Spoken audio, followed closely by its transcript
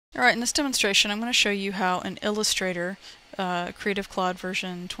Alright, in this demonstration I'm going to show you how in Illustrator, Creative Cloud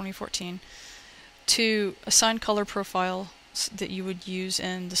version 2014, to assign color profiles that you would use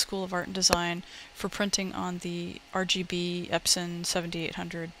in the School of Art and Design for printing on the RGB Epson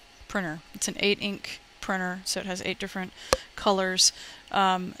 7800 printer. It's an 8-ink printer, so it has 8 different colors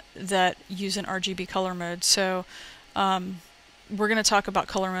that use an RGB color mode. So we're going to talk about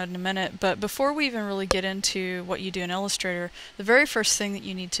color mode in a minute, but before we even really get into what you do in Illustrator, the very first thing that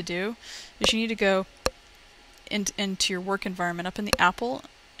you need to do is you need to go into your work environment up in the Apple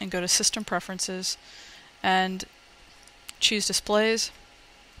and go to System Preferences and choose Displays,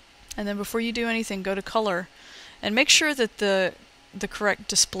 and then before you do anything, go to Color and make sure that the correct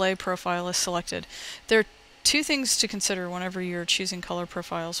display profile is selected. There are two things to consider whenever you're choosing color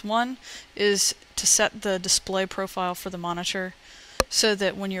profiles. One is to set the display profile for the monitor so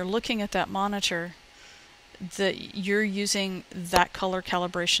that when you're looking at that monitor that you're using that color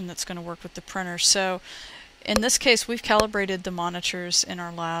calibration that's going to work with the printer. So in this case we've calibrated the monitors in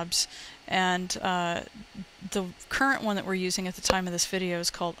our labs, and the current one that we're using at the time of this video is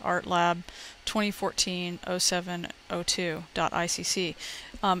called ArtLab 2014-0702.ICC.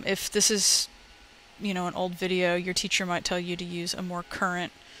 If this is an old video, your teacher might tell you to use a more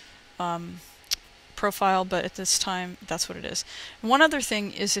current profile, but at this time that's what it is. And one other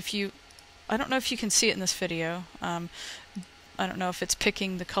thing is, I don't know if you can see it in this video, I don't know if it's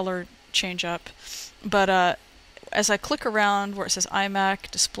picking the color change up, but as I click around where it says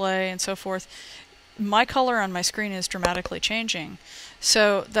iMac, display, and so forth, my color on my screen is dramatically changing.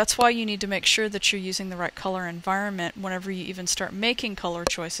 So that's why you need to make sure that you're using the right color environment whenever you even start making color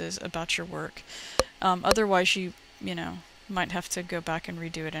choices about your work. Otherwise you might have to go back and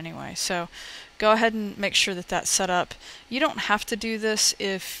redo it anyway. So go ahead and make sure that that's set up. You don't have to do this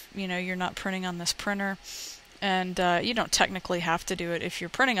if you're not printing on this printer, and you don't technically have to do it if you're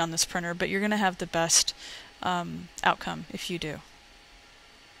printing on this printer, but you're going to have the best outcome if you do.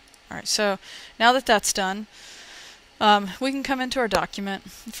 Alright, so now that that's done, we can come into our document.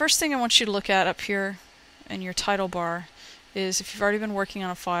 The first thing I want you to look at up here in your title bar is, if you've already been working on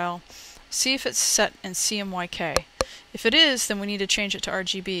a file, see if it's set in CMYK. If it is, then we need to change it to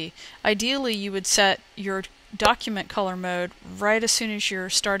RGB. Ideally, you would set your document color mode right as soon as you're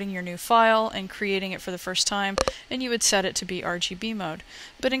starting your new file and creating it for the first time, and you would set it to be RGB mode.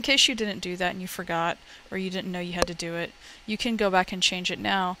 But in case you didn't do that and you forgot, or you didn't know you had to do it, you can go back and change it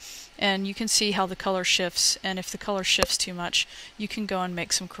now, and you can see how the color shifts. And if the color shifts too much, you can go and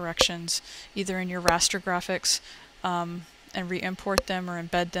make some corrections either in your raster graphics and re-import them or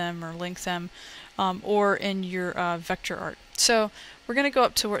embed them or link them, or in your vector art. So we're going to go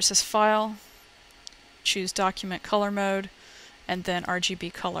up to where it says File, choose Document Color Mode, and then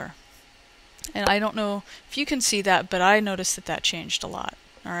RGB Color. And I don't know if you can see that, but I noticed that that changed a lot.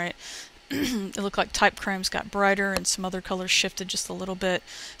 Alright, it looked like type crimes got brighter and some other colors shifted just a little bit.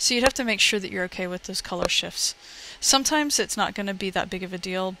 So you'd have to make sure that you're okay with those color shifts. Sometimes it's not going to be that big of a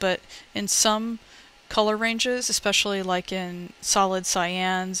deal, but in some color ranges, especially like in solid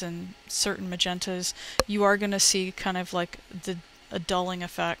cyans and certain magentas, you are going to see kind of like a dulling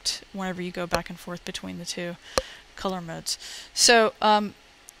effect whenever you go back and forth between the two color modes. So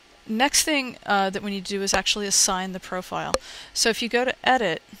next thing that we need to do is actually assign the profile. So if you go to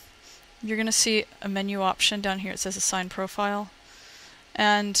Edit, you're going to see a menu option down here. It says Assign Profile,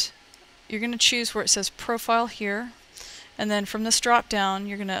 and you're going to choose where it says Profile here, and then from this drop down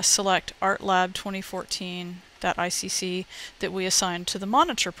you're going to select ArtLab 2014.ICC that we assigned to the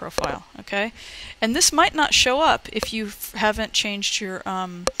monitor profile. Okay, and this might not show up if you haven't changed your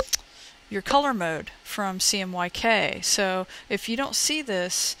color mode from CMYK. So if you don't see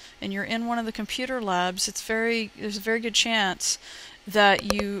this and you're in one of the computer labs, there's a very good chance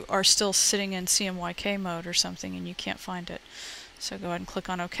that you are still sitting in CMYK mode or something and you can't find it. So go ahead and click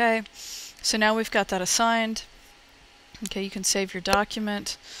on OK. So now we've got that assigned. Okay, you can save your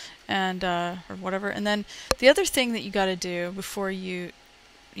document and or whatever. And then the other thing that you got to do before you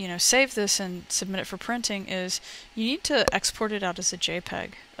save this and submit it for printing is you need to export it out as a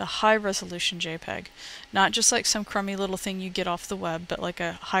JPEG, a high resolution JPEG, not just like some crummy little thing you get off the web, but like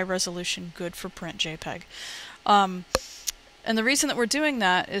a high resolution, good for print JPEG. And the reason that we're doing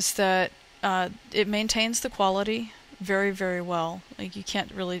that is that it maintains the quality very, very well. Like, you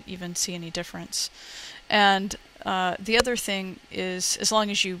can't really even see any difference. And the other thing is, as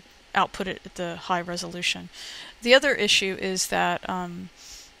long as you output it at the high resolution. The other issue is that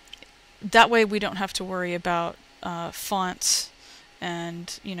that way we don't have to worry about fonts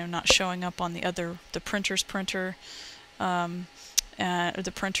and not showing up on the printer's printer, or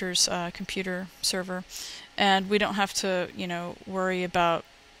the printer's computer server, and we don't have to worry about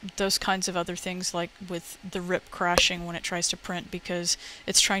those kinds of other things, like with the rip crashing when it tries to print because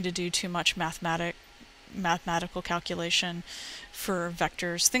it's trying to do too much mathematical calculation for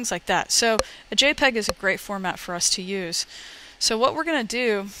vectors, things like that. So a JPEG is a great format for us to use. So what we're going to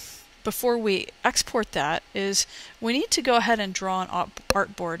do before we export that is we need to go ahead and draw an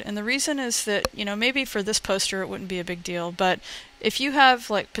artboard. And the reason is that, you know, maybe for this poster it wouldn't be a big deal, but if you have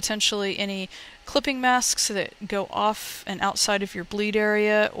like potentially any clipping masks that go off and outside of your bleed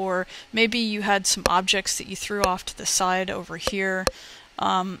area, or maybe you had some objects that you threw off to the side over here,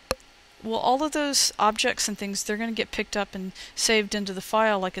 well, all of those objects and things, they're going to get picked up and saved into the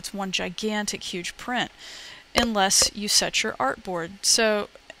file like it's one gigantic huge print, unless you set your artboard. So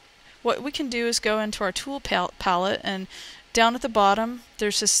what we can do is go into our tool palette, and down at the bottom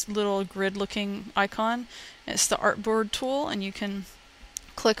there's this little grid looking icon. It's the artboard tool, and you can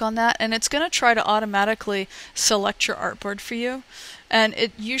click on that, and it's going to try to automatically select your artboard for you, and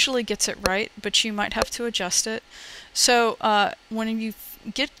it usually gets it right, but you might have to adjust it. So when you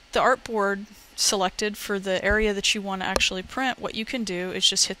get the artboard selected for the area that you want to actually print, what you can do is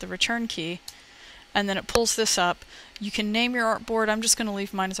just hit the return key, and then it pulls this up. You can name your artboard. I'm just going to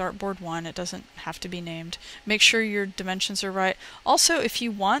leave mine as artboard 1. It doesn't have to be named. Make sure your dimensions are right. Also, if you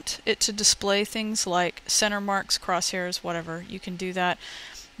want it to display things like center marks, crosshairs, whatever, you can do that.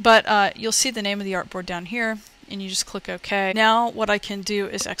 But you'll see the name of the artboard down here, and you just click OK. Now what I can do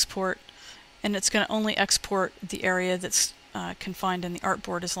is export, and it's going to only export the area that's confined in the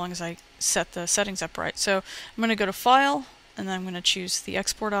artboard as long as I set the settings up right. So I'm going to go to File, and then I'm going to choose the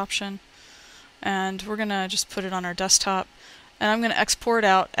Export option. And we're going to just put it on our desktop, and I'm going to export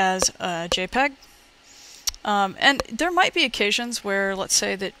out as a JPEG. And there might be occasions where, let's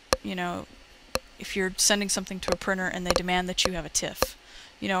say that, you know, if you're sending something to a printer and they demand that you have a TIFF,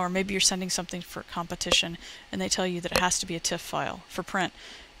 you know, or maybe you're sending something for competition and they tell you that it has to be a TIFF file for print.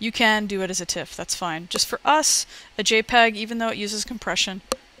 You can do it as a TIFF, that's fine. Just for us, a JPEG, even though it uses compression,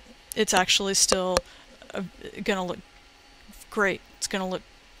 it's actually still going to look great. It's going to look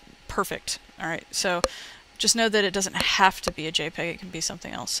perfect. Alright, so just know that it doesn't have to be a JPEG, it can be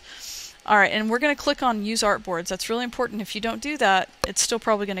something else. Alright, and we're going to click on Use Artboards. That's really important. If you don't do that, it's still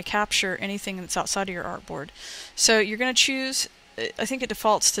probably going to capture anything that's outside of your artboard. So you're going to choose, I think it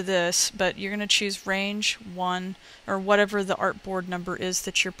defaults to this, but you're going to choose range 1, or whatever the artboard number is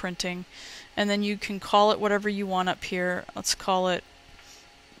that you're printing, and then you can call it whatever you want up here. Let's call it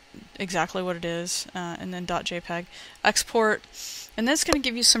exactly what it is, and then .jpeg. Export. And that's going to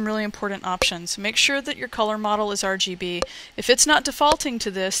give you some really important options. Make sure that your color model is RGB. If it's not defaulting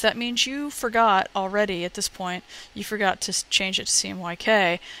to this, that means you forgot already at this point. You forgot to change it to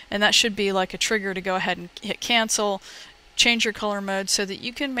CMYK, and that should be like a trigger to go ahead and hit cancel, change your color mode so that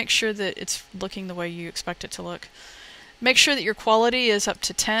you can make sure that it's looking the way you expect it to look. Make sure that your quality is up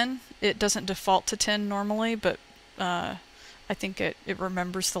to 10. It doesn't default to 10 normally, but I think it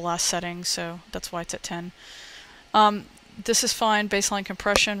remembers the last setting, so that's why it's at 10. This is fine. Baseline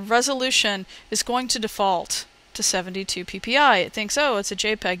compression. Resolution is going to default to 72 ppi. It thinks, oh, it's a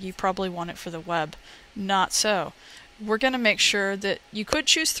JPEG, you probably want it for the web. Not so. We're going to make sure that you could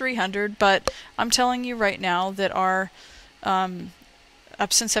choose 300, but I'm telling you right now that our Epson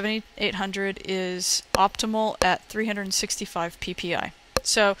 7800 is optimal at 365 ppi.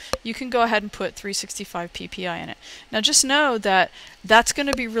 So you can go ahead and put 365 ppi in it. Now just know that that's going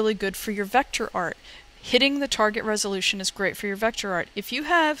to be really good for your vector art. Hitting the target resolution is great for your vector art. If you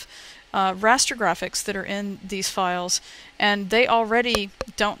have raster graphics that are in these files and they already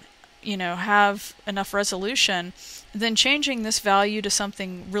don't, you know, have enough resolution, then changing this value to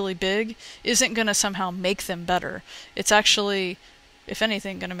something really big isn't going to somehow make them better. It's actually, if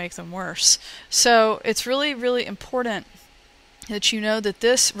anything, going to make them worse. So it's really, really important that you know that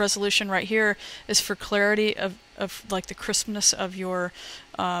this resolution right here is for clarity of like the crispness of your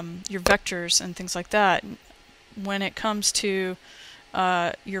vectors and things like that. When it comes to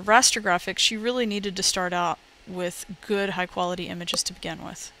your raster graphics, you really needed to start out with good high quality images to begin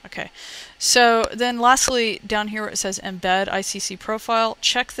with. Okay, so then lastly down here where it says embed ICC profile,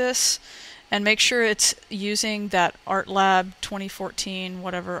 check this and make sure it's using that ArtLab 2014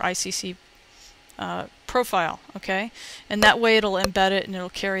 whatever ICC profile, okay? And that way it'll embed it and it'll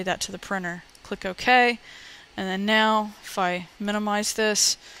carry that to the printer. Click OK, and then now if I minimize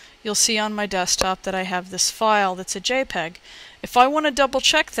this, you'll see on my desktop that I have this file that's a JPEG. If I want to double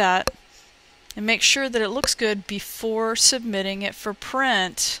check that and make sure that it looks good before submitting it for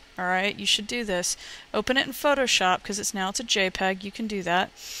print, alright, you should do this. Open it in Photoshop because it's a JPEG, you can do that,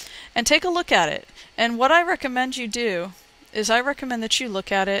 and take a look at it. And what I recommend you do is I recommend that you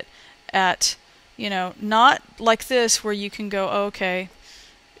look at it at, you know, not like this where you can go, oh, okay,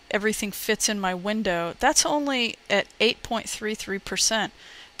 everything fits in my window, that's only at 8.33%.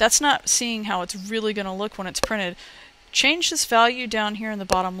 That's not seeing how it's really going to look when it's printed. Change this value down here in the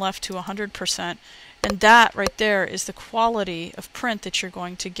bottom left to 100%, and that right there is the quality of print that you're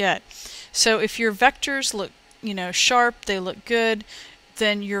going to get. So if your vectors look, sharp, they look good,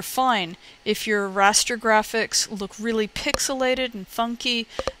 then you're fine. If your raster graphics look really pixelated and funky,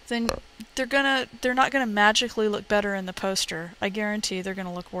 then they're not gonna magically look better in the poster. I guarantee they're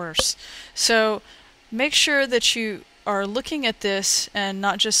gonna look worse. So make sure that you are looking at this and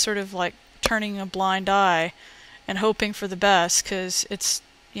not just sort of like turning a blind eye and hoping for the best, because it's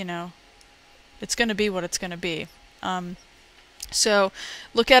it's going to be what it's going to be. So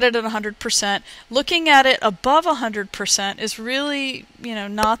look at it at 100%. Looking at it above 100% is really,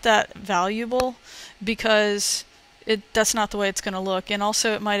 not that valuable, because that's not the way it's going to look. And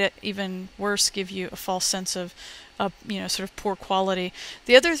also it might even worse give you a false sense of sort of poor quality.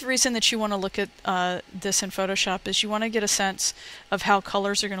 The other reason that you want to look at this in Photoshop is you want to get a sense of how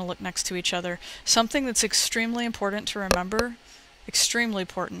colors are going to look next to each other. Something that's extremely important to remember,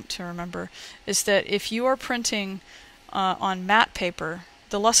 is that if you are printing on matte paper,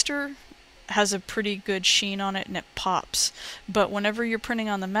 the luster has a pretty good sheen on it and it pops. But whenever you're printing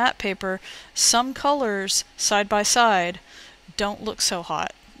on the matte paper, some colors side by side don't look so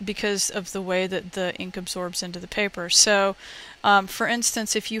hot because of the way that the ink absorbs into the paper. So for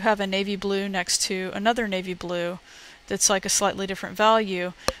instance, if you have a navy blue next to another navy blue that's like a slightly different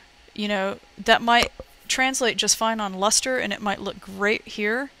value, that might translate just fine on luster and it might look great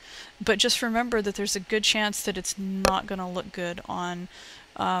here, but just remember that there's a good chance that it's not going to look good on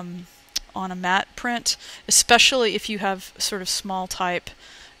a matte print, especially if you have sort of small type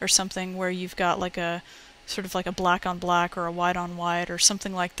or something where you've got like a sort of like a black on black or a white on white or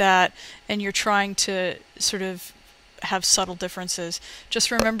something like that, and you're trying to sort of have subtle differences.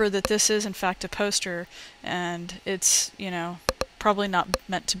 Just remember that this is in fact a poster, and it's probably not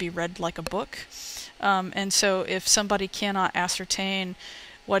meant to be read like a book. And so if somebody cannot ascertain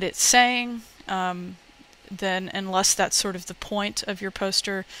what it's saying, then unless that's sort of the point of your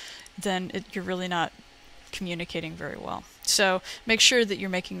poster, then you're really not communicating very well. So make sure that you're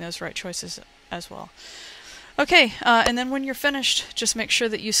making those right choices as well. Okay, and then when you're finished, just make sure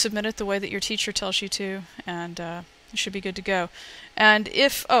that you submit it the way that your teacher tells you to, and you should be good to go. And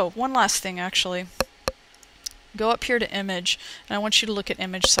one last thing actually. Go up here to image, and I want you to look at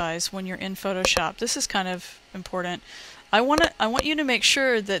image size when you're in Photoshop. This is kind of important. I want you to make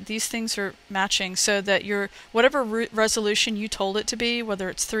sure that these things are matching, so that your whatever resolution you told it to be, whether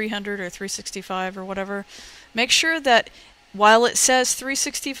it's 300 or 365 or whatever, make sure that while it says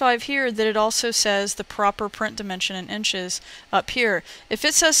 365 here, that it also says the proper print dimension in inches up here. If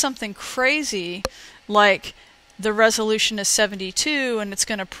it says something crazy like the resolution is 72 and it's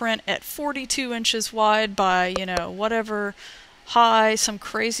going to print at 42 inches wide by, whatever high, some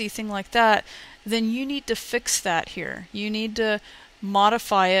crazy thing like that, then you need to fix that here. You need to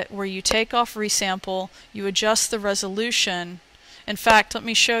modify it where you take off resample, you adjust the resolution. In fact, let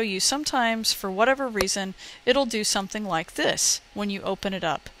me show you. Sometimes, for whatever reason, it'll do something like this when you open it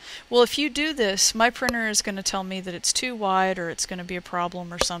up. Well, if you do this, my printer is going to tell me that it's too wide or it's going to be a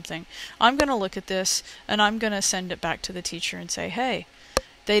problem or something. I'm going to look at this and I'm going to send it back to the teacher and say, hey,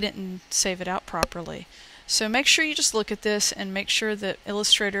 they didn't save it out properly. So make sure you just look at this and make sure that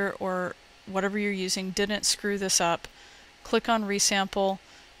Illustrator or whatever you're using didn't screw this up. Click on resample,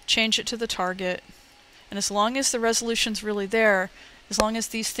 change it to the target, and as long as the resolution's really there, as long as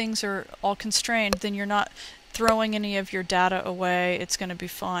these things are all constrained, then you're not throwing any of your data away. It's going to be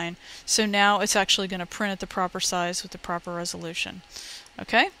fine. So now it's actually going to print at the proper size with the proper resolution.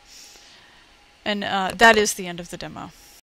 Okay? And that is the end of the demo.